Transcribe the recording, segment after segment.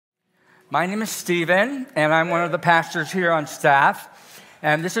My name is Stephen, and I'm one of the pastors here on staff.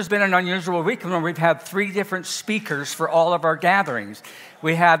 And this has been an unusual week where we've had 3 different speakers for all of our gatherings.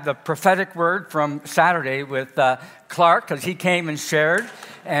 We had the prophetic word from Saturday with Clark, because he came and shared.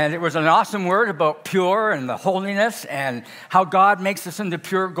 And it was an awesome word about pure and the holiness and how God makes us into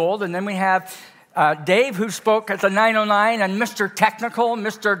pure gold. And then we have Dave, who spoke at the 909, and Mr. Technical,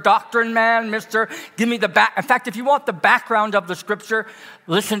 Mr. Doctrine Man, Mr. Give me the back. In fact, if you want the background of the scripture,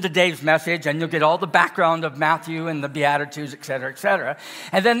 listen to Dave's message, and you'll get all the background of Matthew and the Beatitudes, et cetera, et cetera.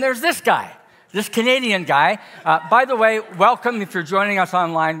 And then there's this guy, this Canadian guy. By the way, welcome if you're joining us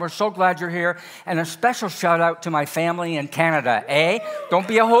online. We're so glad you're here. And a special shout out to my family in Canada, eh? Don't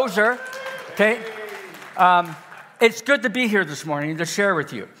be a hoser, okay? It's good to be here this morning to share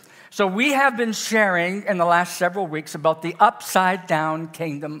with you. So we have been sharing in the last several weeks about the upside-down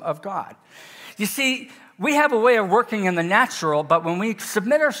kingdom of God. You see, we have a way of working in the natural, but when we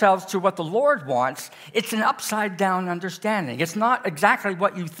submit ourselves to what the Lord wants, it's an upside-down understanding. It's not exactly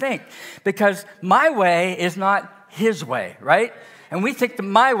what you think, because my way is not his way, right? And we think that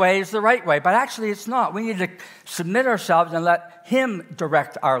my way is the right way, but actually it's not. We need to submit ourselves and let him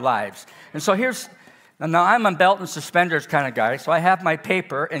direct our lives. And so now I'm a belt and suspenders kind of guy, so I have my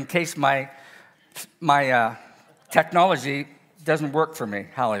paper in case my technology doesn't work for me.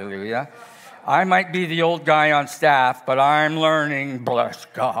 Hallelujah. I might be the old guy on staff, but I'm learning, bless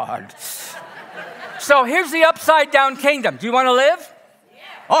God. So here's the upside down kingdom. Do you want to live? Yeah.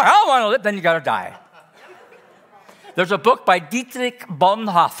 Oh, I don't want to live. Then you got to die. There's a book by Dietrich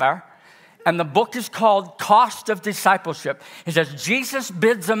Bonhoeffer, and the book is called Cost of Discipleship. It says, Jesus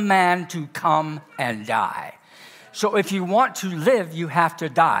bids a man to come and die. So if you want to live, you have to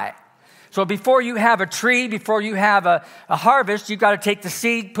die. So before you have a tree, before you have a harvest, you've got to take the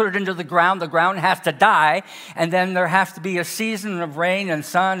seed, put it into the ground. The ground has to die, and then there has to be a season of rain and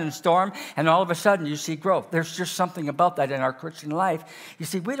sun and storm, and all of a sudden you see growth. There's just something about that in our Christian life. You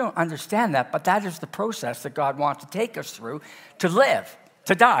see, we don't understand that, but that is the process that God wants to take us through to live,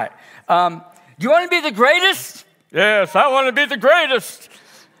 to die. Do you want to be the greatest? Yes, I want to be the greatest.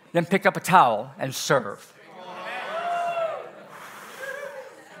 Then pick up a towel and serve.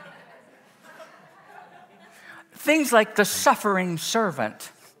 Things like the suffering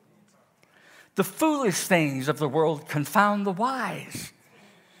servant. The foolish things of the world confound the wise.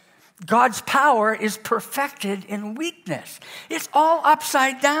 God's power is perfected in weakness. It's all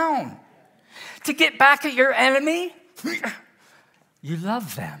upside down. To get back at your enemy, you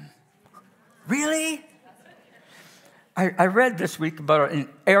love them. Really? I read this week about an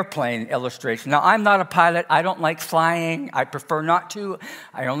airplane illustration. Now, I'm not a pilot. I don't like flying. I prefer not to.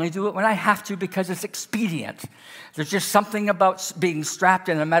 I only do it when I have to because it's expedient. There's just something about being strapped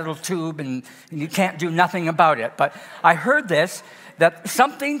in a metal tube and you can't do nothing about it. But I heard that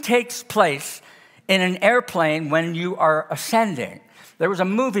something takes place in an airplane when you are ascending. There was a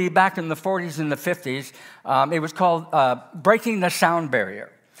movie back in the 40s and the 50s. It was called Breaking the Sound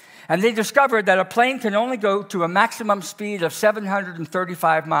Barrier. And they discovered that a plane can only go to a maximum speed of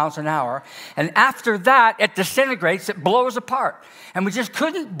 735 miles an hour. And after that, it disintegrates, it blows apart. And we just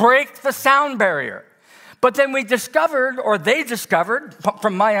couldn't break the sound barrier. But then they discovered,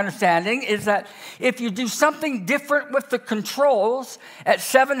 from my understanding, is that if you do something different with the controls at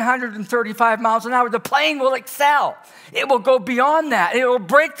 735 miles an hour, the plane will excel. It will go beyond that. It will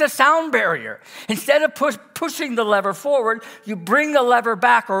break the sound barrier. Instead of pushing the lever forward, you bring the lever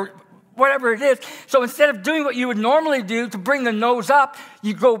back or whatever it is. So instead of doing what you would normally do to bring the nose up,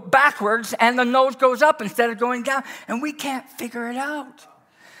 you go backwards and the nose goes up instead of going down. And we can't figure it out.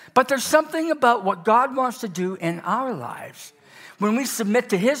 But there's something about what God wants to do in our lives when we submit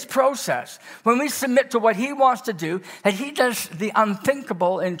to his process, when we submit to what he wants to do, that he does the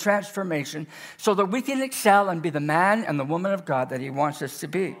unthinkable in transformation so that we can excel and be the man and the woman of God that he wants us to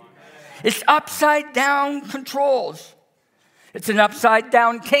be. It's upside down controls. It's an upside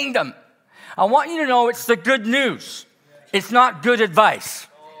down kingdom. I want you to know it's the good news. It's not good advice.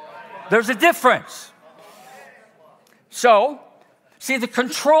 There's a difference. So, see, the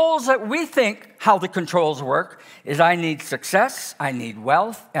controls that we think how the controls work is I need success, I need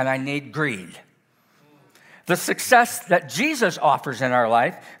wealth, and I need greed. The success that Jesus offers in our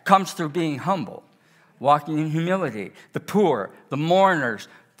life comes through being humble, walking in humility, the poor, the mourners,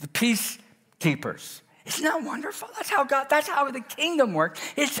 the peacekeepers. Isn't that wonderful? That's how the kingdom works.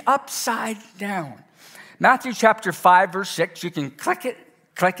 It's upside down. Matthew chapter 5, verse 6, you can click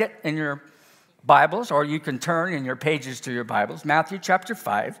it in your Bibles, or you can turn in your pages to your Bibles, Matthew chapter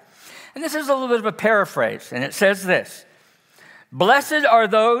 5. And this is a little bit of a paraphrase, and it says this: Blessed are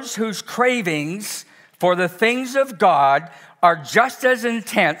those whose cravings for the things of God are just as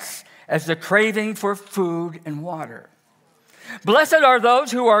intense as the craving for food and water. Blessed are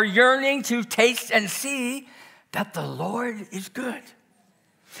those who are yearning to taste and see that the Lord is good.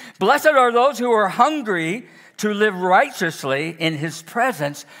 Blessed are those who are hungry to live righteously in his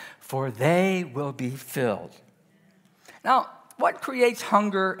presence, for they will be filled. Now, what creates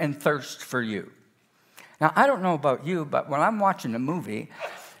hunger and thirst for you? Now, I don't know about you, but when I'm watching a movie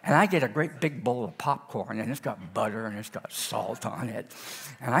and I get a great big bowl of popcorn and it's got butter and it's got salt on it,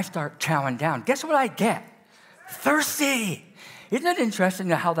 and I start chowing down, guess what I get? Thirsty. Isn't it interesting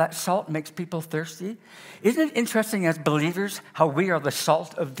how that salt makes people thirsty? Isn't it interesting as believers how we are the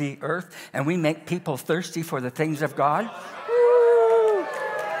salt of the earth and we make people thirsty for the things of God? Woo!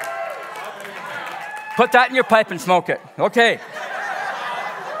 Put that in your pipe and smoke it. Okay.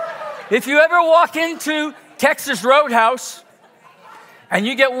 If you ever walk into Texas Roadhouse and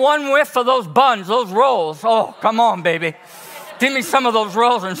you get one whiff of those buns, those rolls, oh, come on, baby. Give me some of those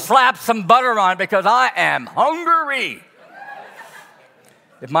rolls and slap some butter on it because I am hungry.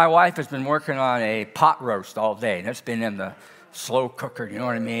 If my wife has been working on a pot roast all day, and it's been in the slow cooker, you know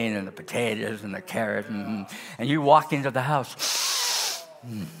what I mean, and the potatoes and the carrot, and you walk into the house,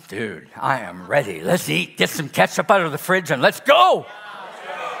 dude, I am ready. Let's eat. Get some ketchup out of the fridge and let's go.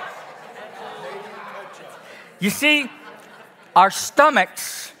 You see, our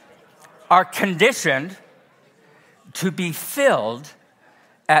stomachs are conditioned to be filled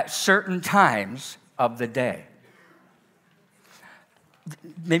at certain times of the day.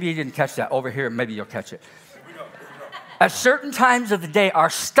 Maybe you didn't catch that. Over here, maybe you'll catch it. At certain times of the day, our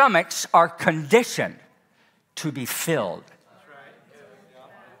stomachs are conditioned to be filled.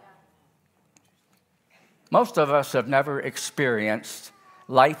 Most of us have never experienced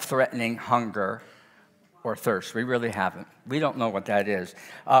life-threatening hunger or thirst. We really haven't. We don't know what that is.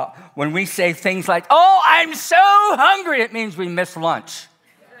 When we say things like, oh, I'm so hungry, it means we missed lunch.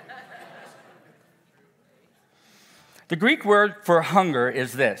 The Greek word for hunger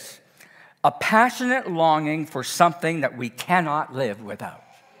is this: a passionate longing for something that we cannot live without.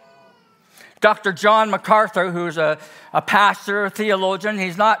 Dr. John MacArthur, who's a pastor, a theologian,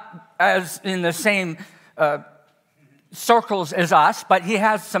 he's not as in the same circles as us, but he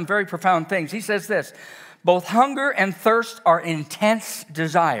has some very profound things. He says this: both hunger and thirst are intense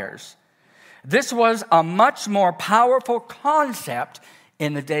desires. This was a much more powerful concept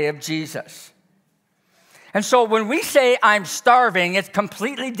in the day of Jesus. And so when we say I'm starving, it's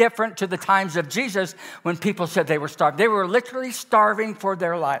completely different to the times of Jesus when people said they were starving. They were literally starving for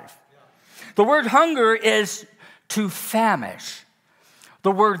their life. The word hunger is to famish.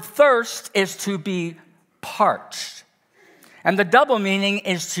 The word thirst is to be parched. And the double meaning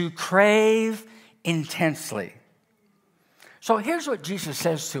is to crave intensely. So here's what Jesus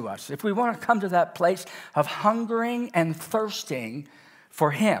says to us. If we want to come to that place of hungering and thirsting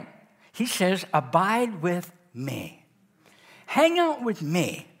for him, he says, abide with me. Hang out with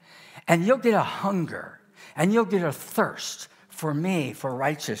me, and you'll get a hunger, and you'll get a thirst for me, for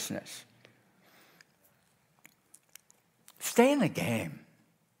righteousness. Stay in the game.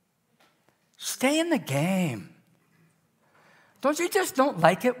 Stay in the game. Don't you just don't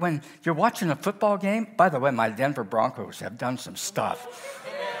like it when you're watching a football game? By the way, my Denver Broncos have done some stuff.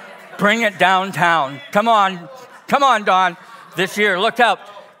 Bring it downtown. Come on, Don, this year. Look out.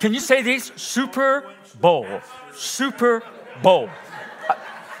 Can you say these? Super Bowl. Super Bowl.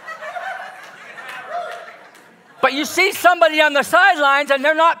 But you see somebody on the sidelines and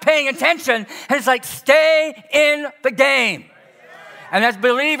they're not paying attention. And it's like, stay in the game. And as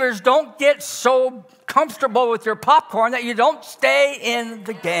believers, don't get so comfortable with your popcorn that you don't stay in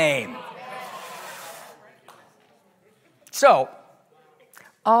the game. So,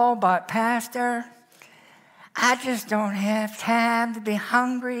 oh, but Pastor, I just don't have time to be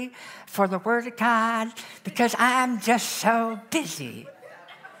hungry for the Word of God because I'm just so busy.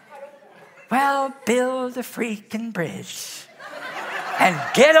 Well, build a freaking bridge and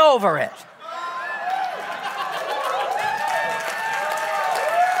get over it.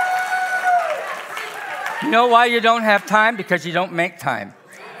 You know why you don't have time? Because you don't make time.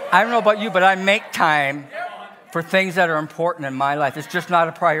 I don't know about you, but I make time for things that are important in my life. It's just not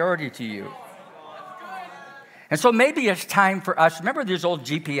a priority to you. And so maybe it's time for us. Remember these old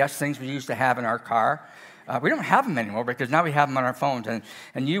GPS things we used to have in our car? We don't have them anymore because now we have them on our phones. And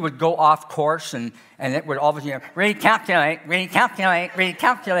you would go off course and it would always, recalculate.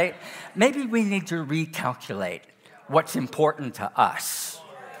 Maybe we need to recalculate what's important to us.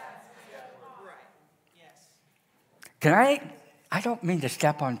 Can I don't mean to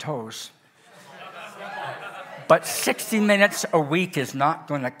step on toes, but 60 minutes a week is not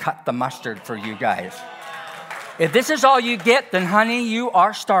going to cut the mustard for you guys. If this is all you get, then honey, you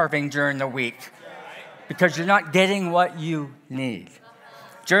are starving during the week because you're not getting what you need.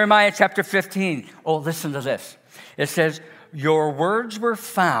 Jeremiah chapter 15. Oh, listen to this. It says, your words were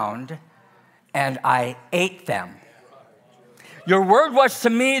found and I ate them. Your word was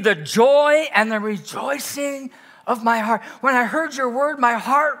to me the joy and the rejoicing of my heart. When I heard your word, my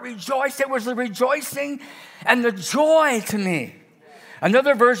heart rejoiced. It was the rejoicing and the joy to me.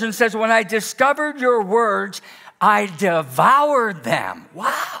 Another version says, when I discovered your words, I devoured them.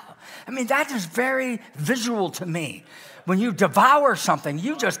 Wow. I mean, that is very visual to me. When you devour something,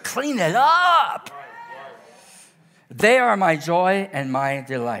 you just clean it up. They are my joy and my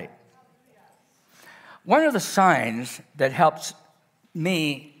delight. One of the signs that helps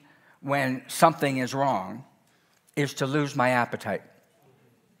me when something is wrong is to lose my appetite.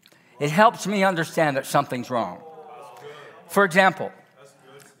 It helps me understand that something's wrong. For example,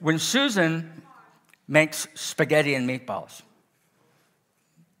 when Susan makes spaghetti and meatballs.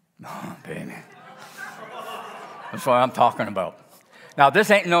 Oh, baby. That's what I'm talking about. Now,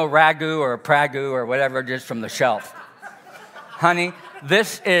 this ain't no ragu or pragu or whatever it is from the shelf. Honey,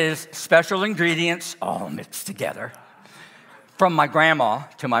 this is special ingredients all mixed together from my grandma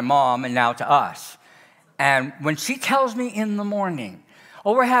to my mom and now to us. And when she tells me in the morning,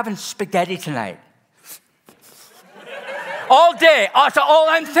 oh, we're having spaghetti tonight. All day, that's all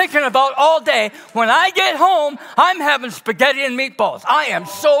I'm thinking about all day. When I get home, I'm having spaghetti and meatballs. I am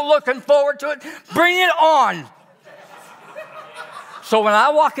so looking forward to it. Bring it on. So when I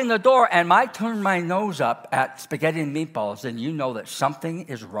walk in the door and I turn my nose up at spaghetti and meatballs, then you know that something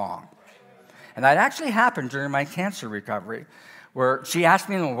is wrong. And that actually happened during my cancer recovery, where she asked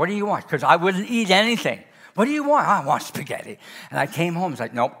me, what do you want? Because I wouldn't eat anything. What do you want? I want spaghetti. And I came home and was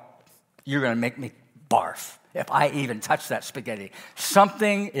like, nope, you're going to make me barf if I even touch that spaghetti.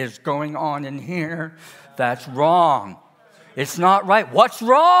 Something is going on in here that's wrong. It's not right. What's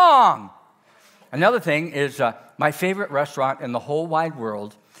wrong? Another thing is my favorite restaurant in the whole wide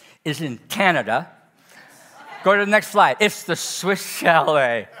world is in Canada. Go to the next slide. It's the Swiss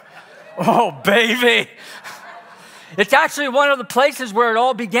Chalet. Oh, baby. It's actually one of the places where it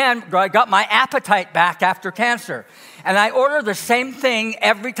all began. I got my appetite back after cancer. And I order the same thing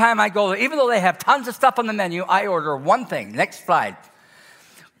every time I go there. Even though they have tons of stuff on the menu, I order one thing. Next slide.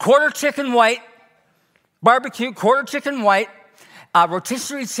 Quarter chicken white, barbecue, quarter chicken white,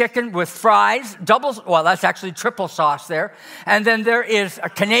 rotisserie chicken with fries, that's actually triple sauce there. And then there is a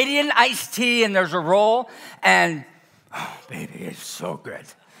Canadian iced tea, and there's a roll. And, oh, baby, it's so good.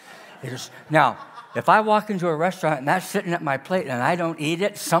 Now, if I walk into a restaurant and that's sitting at my plate and I don't eat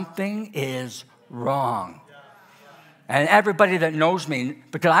it, something is wrong. And everybody that knows me,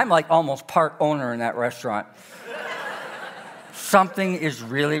 because I'm like almost part owner in that restaurant, something is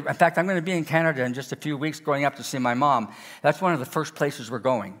really, in fact, I'm going to be in Canada in just a few weeks going up to see my mom. That's one of the first places we're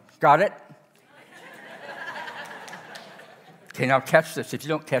going. Got it? Okay, now catch this. If you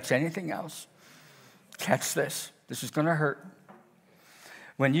don't catch anything else, catch this. This is going to hurt.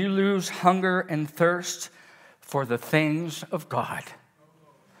 When you lose hunger and thirst for the things of God,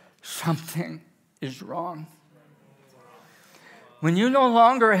 something is wrong. When you no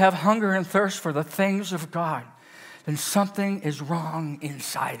longer have hunger and thirst for the things of God, then something is wrong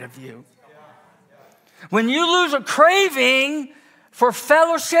inside of you. When you lose a craving for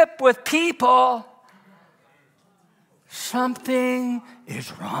fellowship with people, something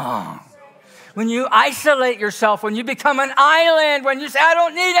is wrong. When you isolate yourself, when you become an island, when you say, I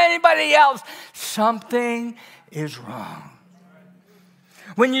don't need anybody else, something is wrong.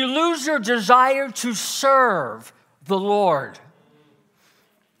 When you lose your desire to serve the Lord.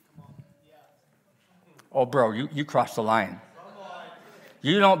 Oh, bro, you crossed the line.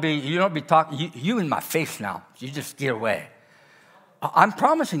 You don't be talking, you in my face now. You just get away. I'm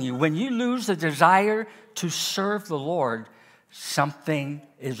promising you, when you lose the desire to serve the Lord, something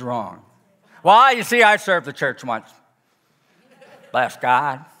is wrong. Well, you see, I served the church once. Bless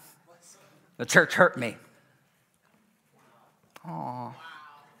God. The church hurt me. Aw.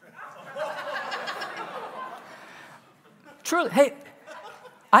 Truly, hey,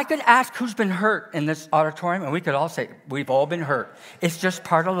 I could ask who's been hurt in this auditorium, and we could all say, we've all been hurt. It's just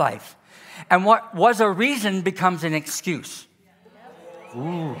part of life. And what was a reason becomes an excuse.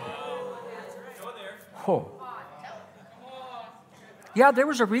 Ooh. Oh. Yeah, there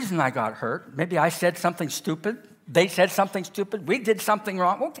was a reason I got hurt. Maybe I said something stupid. They said something stupid. We did something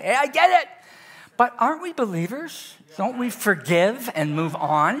wrong. Okay, I get it. But aren't we believers? Don't we forgive and move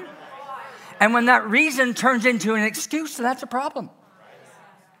on? And when that reason turns into an excuse, then that's a problem.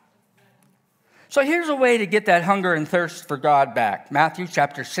 So here's a way to get that hunger and thirst for God back. Matthew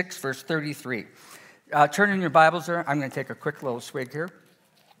chapter 6, verse 33. turn in your Bibles there. I'm going to take a quick little swig here.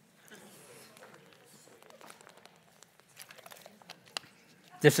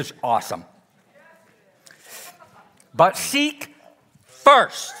 This is awesome. But seek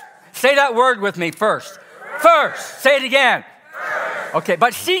first. Say that word with me, first. First. Say it again. First. Okay,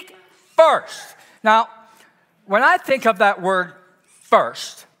 but seek first. Now, when I think of that word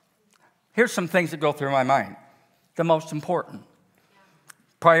first, here's some things that go through my mind. The most important.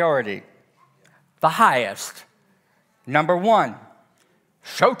 Priority. The highest. Number one.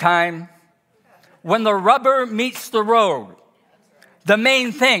 Showtime. When the rubber meets the road. The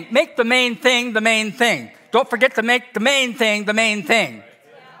main thing. Make the main thing the main thing. Don't forget to make the main thing the main thing.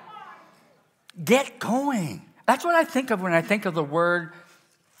 Get going. That's what I think of when I think of the word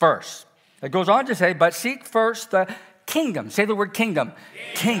first. It goes on to say, but seek first the kingdom. Say the word kingdom.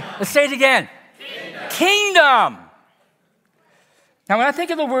 Let's say it again. Kingdom. Now, when I think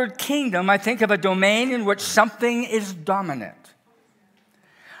of the word kingdom, I think of a domain in which something is dominant.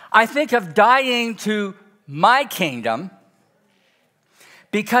 I think of dying to my kingdom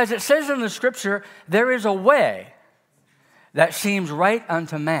because it says in the scripture, there is a way that seems right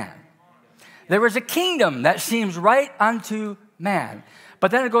unto man. There is a kingdom that seems right unto man.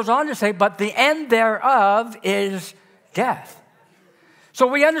 But then it goes on to say, but the end thereof is death. So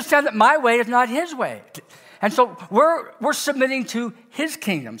we understand that my way is not his way. And so we're submitting to his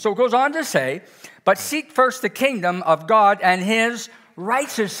kingdom. So it goes on to say, but seek first the kingdom of God and his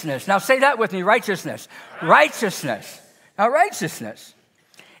righteousness. Now say that with me, righteousness. Righteousness. Now righteousness.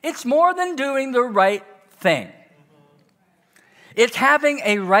 It's more than doing the right thing. It's having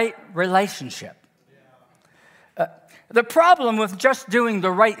a right relationship. The problem with just doing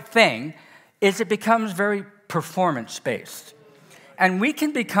the right thing is it becomes very performance-based. And we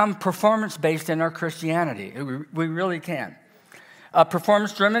can become performance-based in our Christianity. We really can.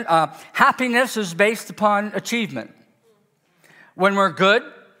 Performance-driven. Happiness is based upon achievement. When we're good,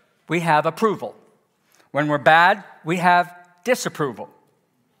 we have approval. When we're bad, we have disapproval.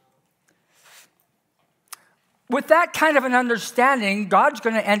 With that kind of an understanding, God's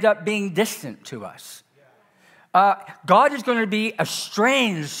going to end up being distant to us. God is going to be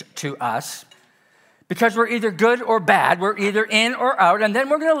estranged to us because we're either good or bad. We're either in or out, and then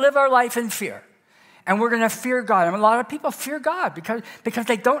we're going to live our life in fear. And we're going to fear God. And a lot of people fear God because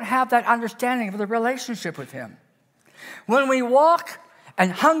they don't have that understanding of the relationship with him. When we walk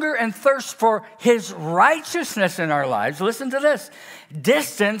and hunger and thirst for his righteousness in our lives, listen to this,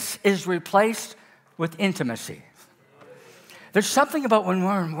 distance is replaced with intimacy. There's something about when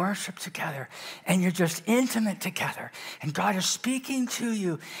we're in worship together and you're just intimate together and God is speaking to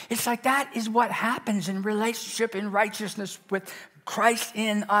you. It's like that is what happens in relationship, in righteousness with Christ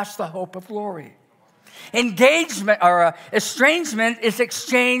in us, the hope of glory. Engagement or estrangement is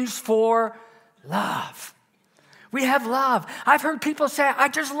exchanged for love. We have love. I've heard people say, I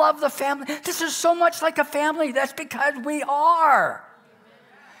just love the family. This is so much like a family. That's because we are.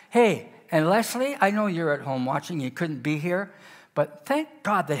 Hey, and Leslie, I know you're at home watching. You couldn't be here. But thank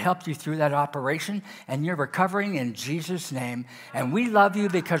God they helped you through that operation. And you're recovering in Jesus' name. And we love you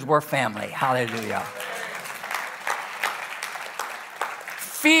because we're family. Hallelujah.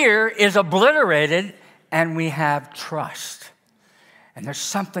 Fear is obliterated and we have trust. And there's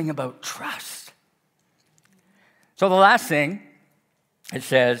something about trust. So the last thing, it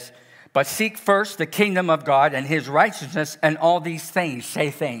says, but seek first the kingdom of God and his righteousness and all these things. Say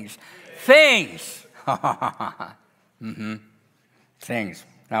things. Things. Things.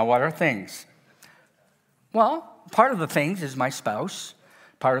 Now, what are things? Well, part of the things is my spouse.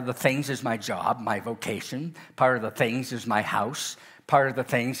 Part of the things is my job, my vocation. Part of the things is my house. Part of the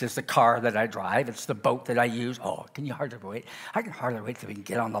things is the car that I drive. It's the boat that I use. Oh, can you hardly wait? I can hardly wait till we can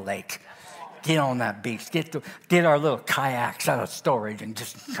get on the lake. Get on that beach. Get our little kayaks out of storage and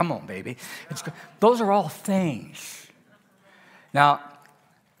just, come on, baby. Those are all things. Now,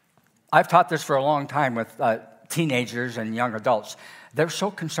 I've taught this for a long time with teenagers and young adults. They're so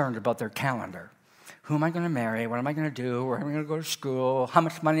concerned about their calendar. Who am I going to marry? What am I going to do? Where am I going to go to school? How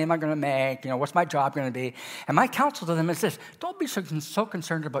much money am I going to make? What's my job going to be? And my counsel to them is this. Don't be so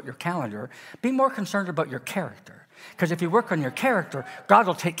concerned about your calendar. Be more concerned about your character. Because if you work on your character, God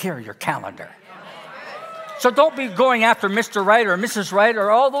will take care of your calendar. So don't be going after Mr. Right or Mrs. Right or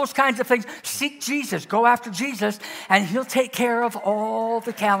all those kinds of things. Seek Jesus. Go after Jesus, and he'll take care of all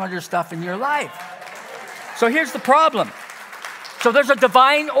the calendar stuff in your life. So here's the problem. So there's a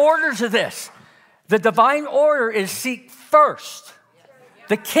divine order to this. The divine order is seek first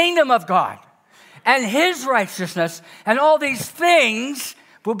the kingdom of God and his righteousness, and all these things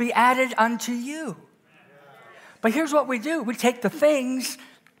will be added unto you. But here's what we do. We take the things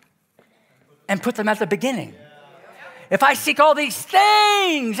and put them at the beginning. If I seek all these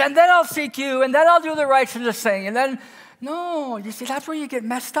things, and then I'll seek you, and then I'll do the righteousness thing, and then, no, you see, that's where you get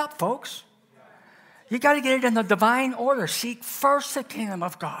messed up, folks. You got to get it in the divine order. Seek first the kingdom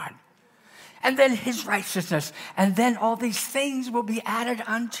of God, and then his righteousness, and then all these things will be added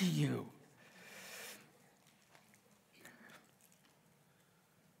unto you.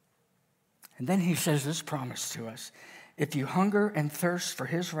 And then he says this promise to us: if you hunger and thirst for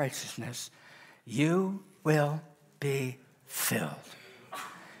his righteousness, you will be filled.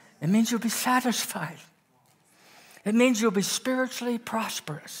 It means you'll be satisfied. It means you'll be spiritually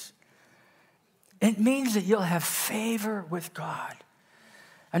prosperous. It means that you'll have favor with God.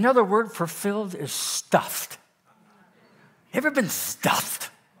 Another word for filled is stuffed. You ever been stuffed?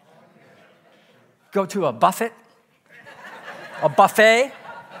 Go to a buffet,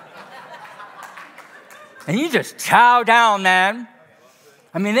 and you just chow down, man.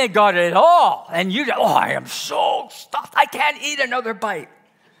 I mean, they got it all. And you, I am so stuffed, I can't eat another bite.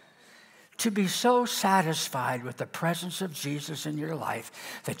 To be so satisfied with the presence of Jesus in your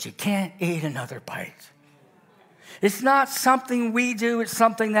life that you can't eat another bite. It's not something we do, it's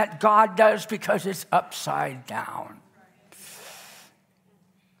something that God does because it's upside down.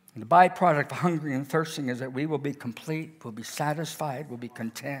 And the byproduct of hungry and thirsting is that we will be complete, we'll be satisfied, we'll be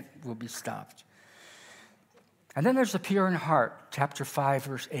content, we'll be stuffed. And then there's the pure in heart, chapter 5,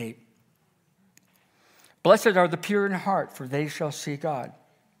 verse 8. Blessed are the pure in heart, for they shall see God.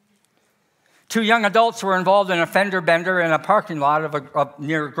 2 young adults were involved in a fender bender in a parking lot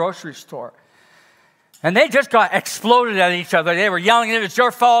near a grocery store. And they just got exploded at each other. They were yelling, it was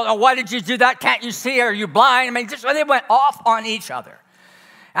your fault. Oh, why did you do that? Can't you see? Are you blind? I mean, they went off on each other.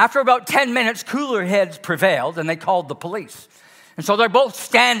 After about 10 minutes, cooler heads prevailed, and they called the police. And so they're both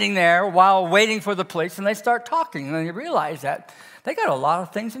standing there while waiting for the police, and they start talking. And they realize that they got a lot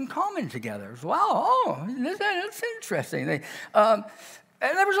of things in common together. Wow, that's interesting.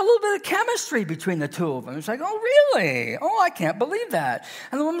 And there was a little bit of chemistry between the two of them. It's like, oh, really? Oh, I can't believe that.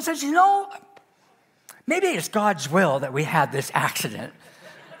 And the woman says, maybe it's God's will that we had this accident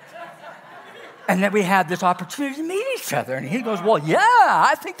and that we had this opportunity to meet each other. And he goes, well, yeah,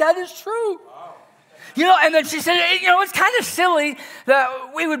 I think that is true. And then she said, it's kind of silly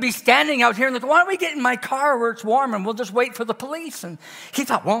that we would be standing out here and like, why don't we get in my car where it's warm and we'll just wait for the police? And he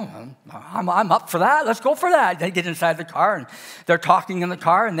thought, well, I'm up for that. Let's go for that. They get inside the car and they're talking in the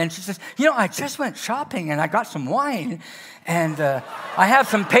car. And then she says, I just went shopping and I got some wine and I have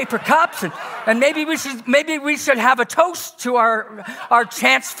some paper cups and maybe we should have a toast to our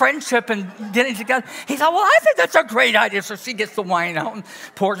chance friendship and getting together. He thought, well, I think that's a great idea. So she gets the wine out and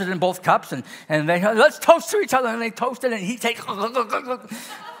pours it in both cups and they let's toast to each other. And they toasted and he takes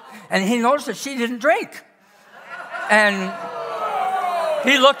and he noticed that she didn't drink. And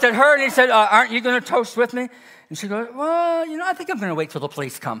he looked at her and he said, aren't you going to toast with me? And she goes, well, I think I'm going to wait till the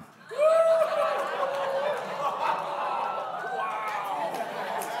police come.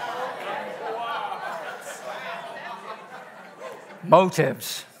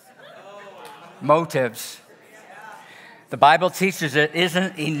 Motives. The Bible teaches it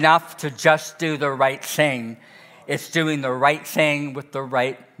isn't enough to just do the right thing. It's doing the right thing with the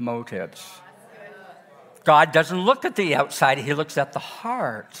right motives. God doesn't look at the outside, he looks at the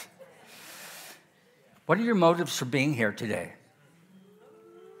heart. What are your motives for being here today?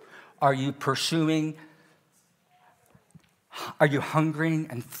 Are you hungering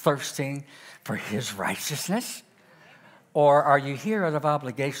and thirsting for his righteousness? Or are you here out of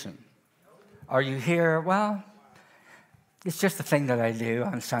obligation? Are you here, well, it's just the thing that I do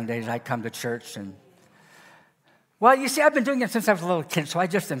on Sundays. I come to church and, well, you see, I've been doing it since I was a little kid, so I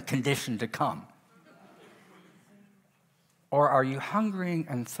just am conditioned to come. Or are you hungering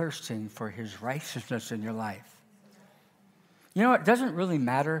and thirsting for his righteousness in your life? It doesn't really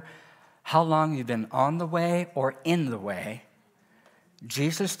matter how long you've been on the way or in the way.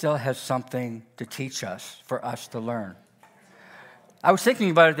 Jesus still has something to teach us, for us to learn. I was thinking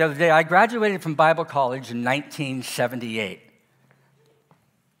about it the other day. I graduated from Bible college in 1978.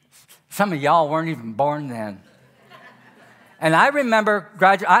 Some of y'all weren't even born then. And I remember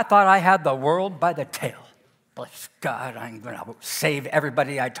I thought I had the world by the tail. Bless God, I'm going to save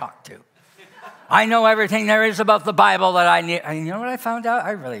everybody I talk to. I know everything there is about the Bible that I need. And you know what I found out?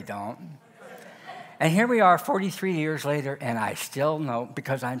 I really don't. And here we are 43 years later, and I still know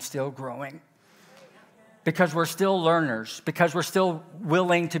because I'm still growing. Because we're still learners, because we're still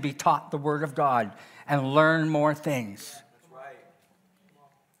willing to be taught the Word of God and learn more things.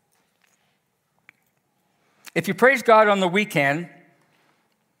 If you praise God on the weekend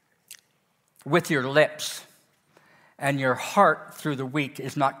with your lips and your heart through the week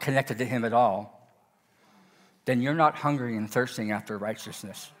is not connected to him at all, then you're not hungry and thirsting after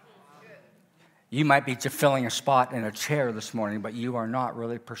righteousness. You might be just filling a spot in a chair this morning, but you are not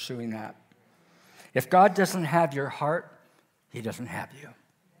really pursuing that. If God doesn't have your heart, he doesn't have you.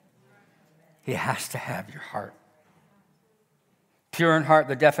 He has to have your heart. Pure in heart,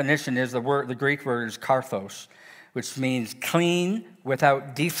 the definition is the Greek word is karthos, which means clean,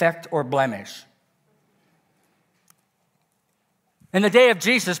 without defect or blemish. In the day of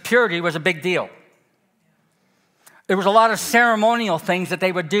Jesus, purity was a big deal. There was a lot of ceremonial things that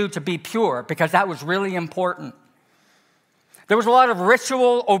they would do to be pure because that was really important. There was a lot of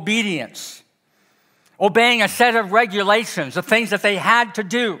ritual obedience, obeying a set of regulations, the things that they had to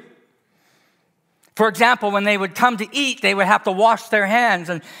do. For example, when they would come to eat, they would have to wash their hands,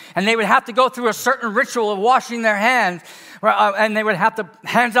 and they would have to go through a certain ritual of washing their hands, and they would have to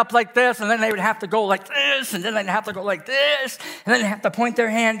hands up like this, and then they would have to go like this, and then they'd have to go like this, and then they have to point their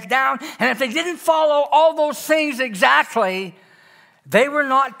hands down. And if they didn't follow all those things exactly, they were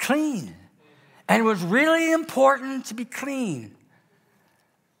not clean. And it was really important to be clean.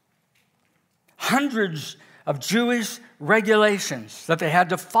 Hundreds of Jewish regulations that they had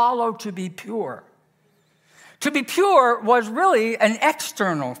to follow to be pure. To be pure was really an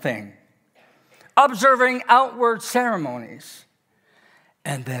external thing, observing outward ceremonies.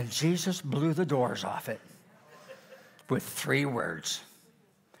 And then Jesus blew the doors off it with 3 words.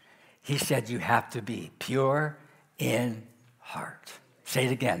 He said, you have to be pure in heart. Say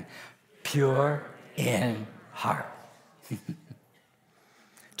it again, pure in heart.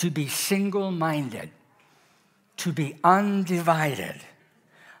 To be single-minded, to be undivided,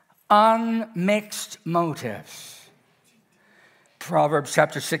 unmixed motives. Proverbs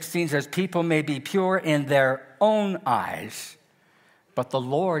chapter 16 says, people may be pure in their own eyes, but the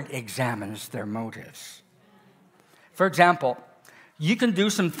Lord examines their motives. For example, you can do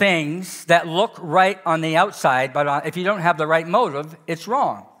some things that look right on the outside, but if you don't have the right motive, it's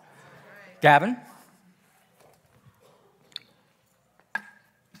wrong. Gavin?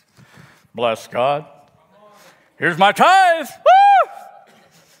 Bless God. Here's my tithe. Woo!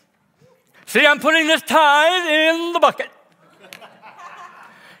 See, I'm putting this tithe in the bucket.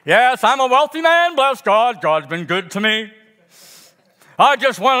 Yes, I'm a wealthy man, bless God. God's been good to me. I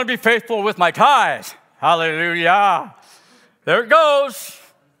just want to be faithful with my tithe. Hallelujah. There it goes.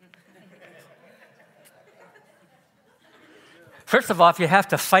 First of all, if you have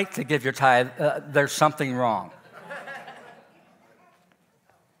to fight to give your tithe, there's something wrong.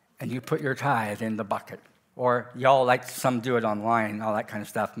 And you put your tithe in the bucket. Or y'all like some do it online, all that kind of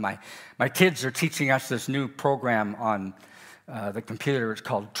stuff. My kids are teaching us this new program on the computer. It's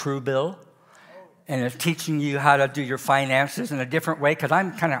called Truebill. And it's teaching you how to do your finances in a different way, because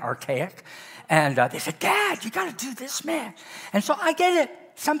I'm kind of archaic. And they said, Dad, you got to do this, man. And so I get it.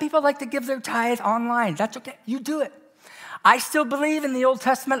 Some people like to give their tithe online. That's okay. You do it. I still believe in the Old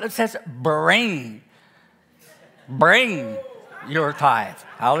Testament that says, bring your tithe.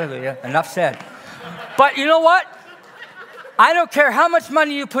 Hallelujah. Enough said. But you know what? I don't care how much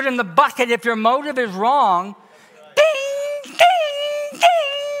money you put in the bucket if your motive is wrong. Ding, ding,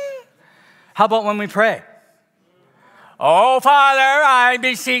 ding. How about when we pray? Oh, Father, I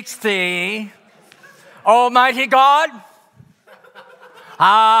beseech thee, Almighty God.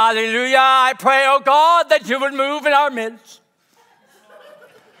 Hallelujah. I pray, oh God, that you would move in our midst.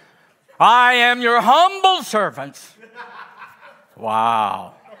 I am your humble servant.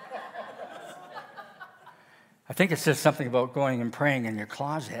 Wow. I think it says something about going and praying in your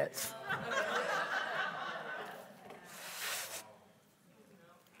closets.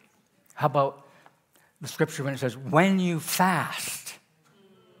 How about the scripture when it says, when you fast,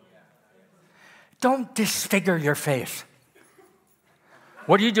 don't disfigure your face.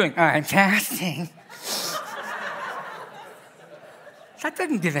 What are you doing? I'm fasting. That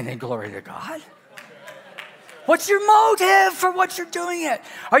doesn't give any glory to God. What's your motive for what you're doing it?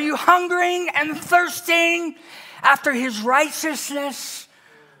 Are you hungering and thirsting after his righteousness?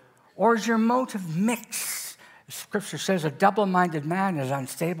 Or is your motive mixed? The scripture says a double-minded man is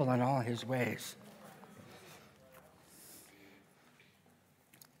unstable in all his ways.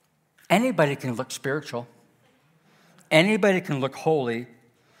 Anybody can look spiritual. Anybody can look holy.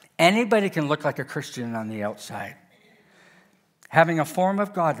 Anybody can look like a Christian on the outside, having a form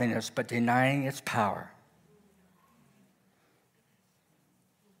of godliness but denying its power.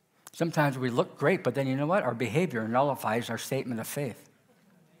 Sometimes we look great, but then you know what? Our behavior nullifies our statement of faith.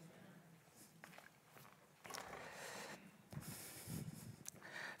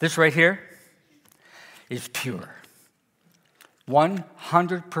 This right here is pure.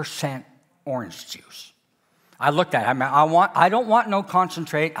 100% orange juice. I looked at it. I don't want no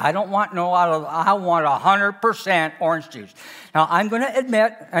concentrate. I want 100% orange juice. Now, I'm going to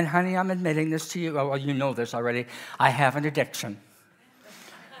admit, and honey, I'm admitting this to you. Well, you know this already. I have an addiction.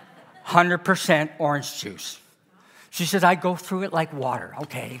 100% orange juice. She says, I go through it like water.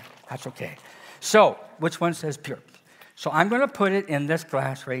 Okay, that's okay. So, which one says pure? So I'm going to put it in this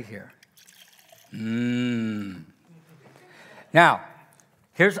glass right here. Now,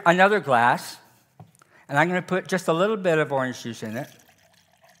 here's another glass, and I'm going to put just a little bit of orange juice in it.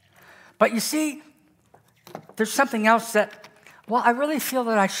 But you see, there's something else that, well, I really feel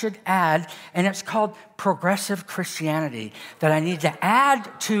that I should add, and it's called progressive Christianity, that I need to add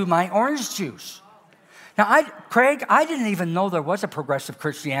to my orange juice. Now, Craig, I didn't even know there was a progressive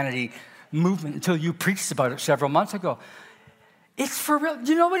Christianity movement until you preached about it several months ago. It's for real.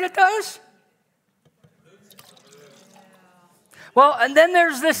 Do you know what it does? Well, and then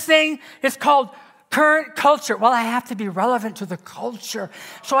there's this thing, it's called current culture. Well, I have to be relevant to the culture.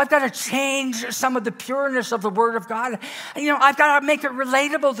 So I've got to change some of the pureness of the Word of God. And, I've got to make it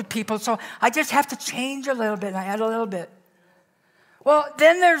relatable to people. So I just have to change a little bit, and I add a little bit. Well,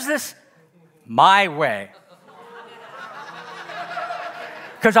 then there's this my way.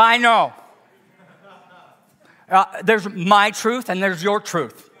 Because I know. There's my truth, and there's your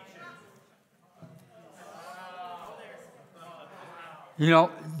truth.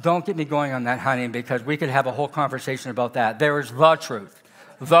 Don't get me going on that, honey, because we could have a whole conversation about that. There is the truth,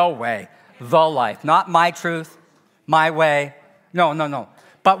 the way, the life. Not my truth, my way. No.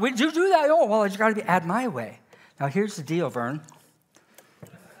 But we do that. Oh, well, it's got to add my way. Now, here's the deal, Vern.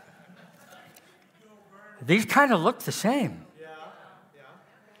 These kind of look the same.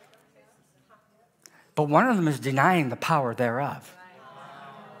 But one of them is denying the power thereof.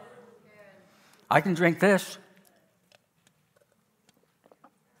 I can drink this.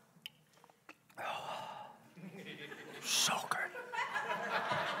 So good.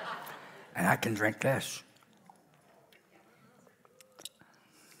 And I can drink this.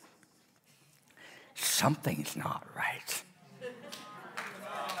 Something's not right.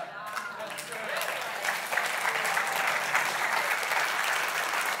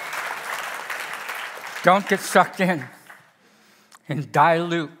 Don't get sucked in and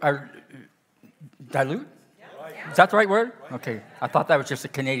dilute. Dilute? Is that the right word? Okay. I thought that was just a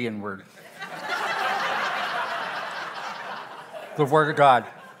Canadian word. The Word of God.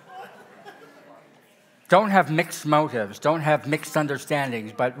 Don't have mixed motives. Don't have mixed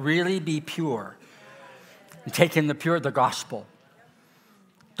understandings, but really be pure. And take in the gospel.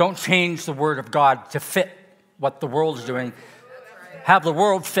 Don't change the Word of God to fit what the world's doing. Have the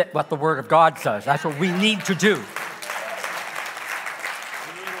world fit what the Word of God says. That's what we need to do.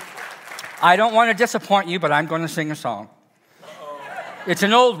 I don't want to disappoint you, but I'm going to sing a song. It's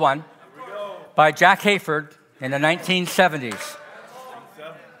an old one by Jack Hayford in the 1970s.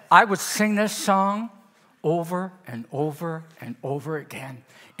 I would sing this song over and over and over again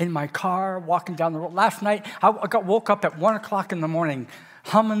in my car, walking down the road. Last night, I woke up at 1 o'clock in the morning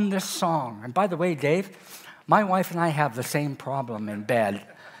humming this song. And by the way, Dave, my wife and I have the same problem in bed.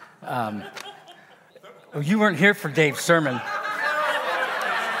 You weren't here for Dave's sermon.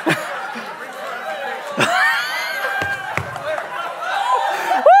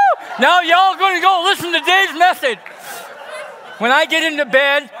 Now y'all going to go listen to Dave's message. When I get into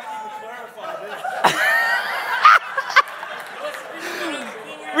bed,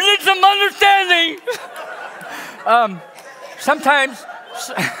 we need some understanding. Sometimes,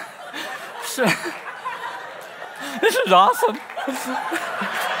 this is awesome.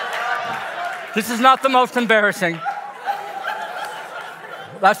 This is not the most embarrassing.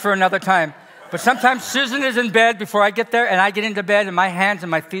 That's for another time. But sometimes Susan is in bed before I get there, and I get into bed, and my hands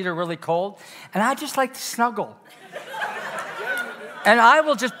and my feet are really cold, and I just like to snuggle. And I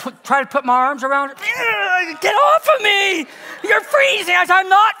will just try to put my arms around her. Get off of me! You're freezing. I said, I'm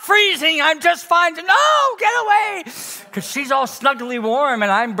not freezing. I'm just fine. No, get away! Because she's all snuggly warm,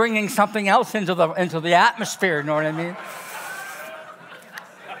 and I'm bringing something else into the atmosphere. You know what I mean?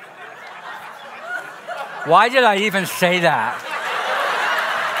 Why did I even say that?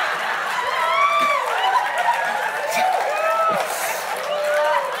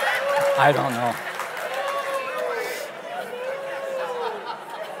 I don't know.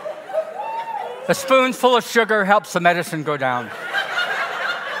 A spoonful of sugar helps the medicine go down.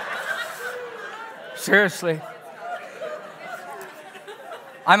 Seriously.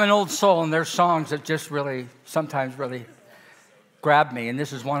 I'm an old soul, and there's songs that just sometimes really grab me, and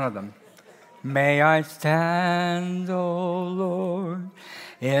this is one of them. May I stand, O Lord,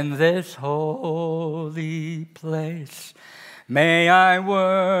 in this holy place. May I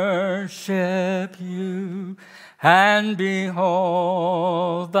worship you and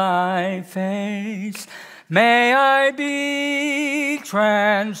behold thy face. May I be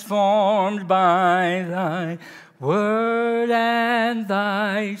transformed by thy word and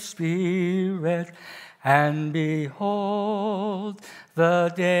thy spirit, and behold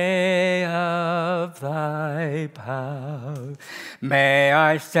the day of thy power. May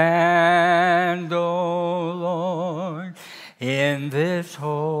I stand, O Lord, in this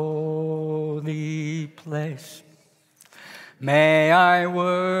holy place. May I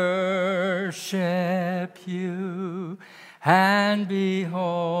worship you and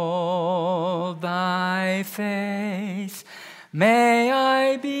behold thy face. May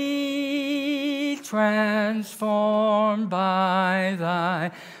I be transformed by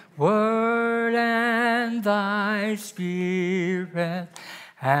thy word and thy spirit,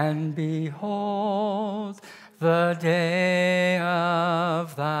 and behold the day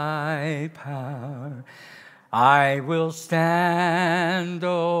of thy power. I will stand,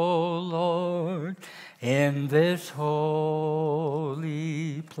 O Lord, in this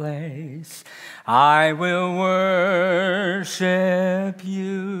holy place. I will worship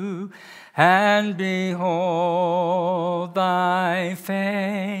you and behold thy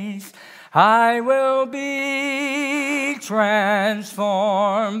face. I will be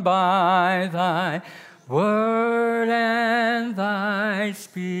transformed by thy word and thy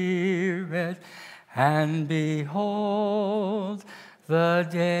spirit, and behold the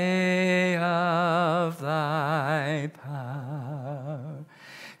day of thy power.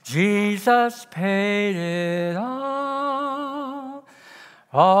 Jesus paid it all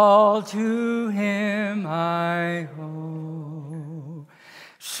to him I owe.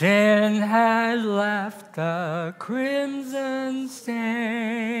 Sin had left a crimson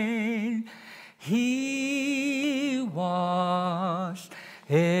stain, he washed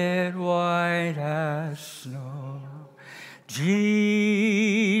it white as snow.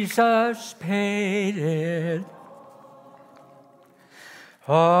 Jesus paid it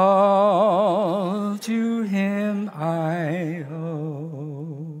all to him I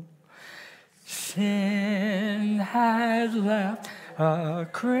owe. Sin had left a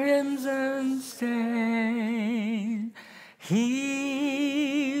crimson stain,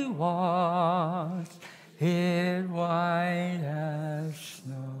 he washed it white as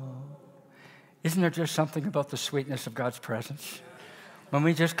snow. Isn't there just something about the sweetness of God's presence? When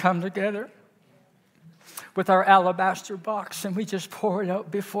we just come together with our alabaster box and we just pour it out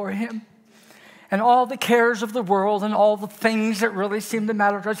before him. And all the cares of the world and all the things that really seem to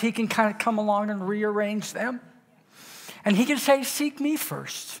matter to us, he can kind of come along and rearrange them. And he can say, seek me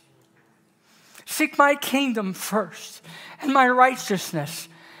first. Seek my kingdom first and my righteousness.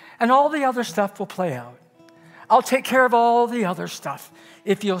 And all the other stuff will play out. I'll take care of all the other stuff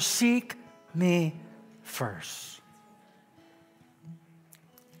if you'll seek me first.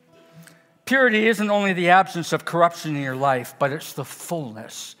 Purity isn't only the absence of corruption in your life, but it's the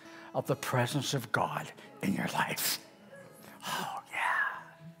fullness of the presence of God in your life. Oh,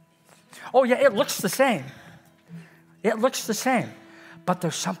 yeah. Oh, yeah, it looks the same. It looks the same. But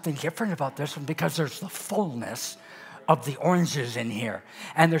there's something different about this one because there's the fullness of the oranges in here.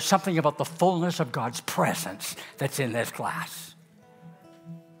 And there's something about the fullness of God's presence that's in this glass.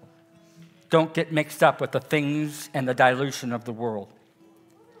 Don't get mixed up with the things and the dilution of the world.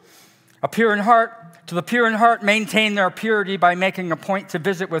 To the pure in heart, maintain their purity by making a point to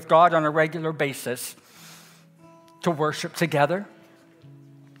visit with God on a regular basis, to worship together.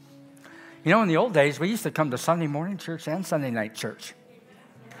 You know, in the old days, we used to come to Sunday morning church and Sunday night church.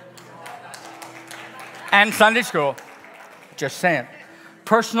 And Sunday school. Just saying.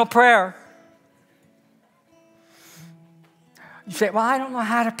 Personal prayer. You say, well, I don't know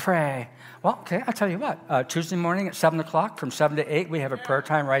how to pray. Well, okay, I'll tell you what. Tuesday morning at 7 o'clock, from 7 to 8, we have a prayer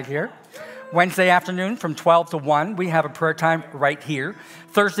time right here. Wednesday afternoon from 12 to 1, we have a prayer time right here.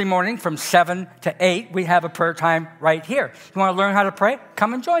 Thursday morning from 7 to 8, we have a prayer time right here. You want to learn how to pray?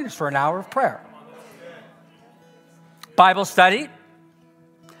 Come and join us for an hour of prayer. Bible study.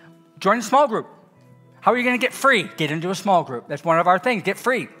 Join a small group. How are you going to get free? Get into a small group. That's one of our things. Get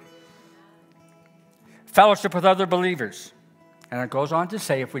free. Fellowship with other believers. And it goes on to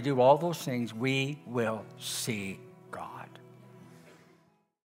say, if we do all those things, we will see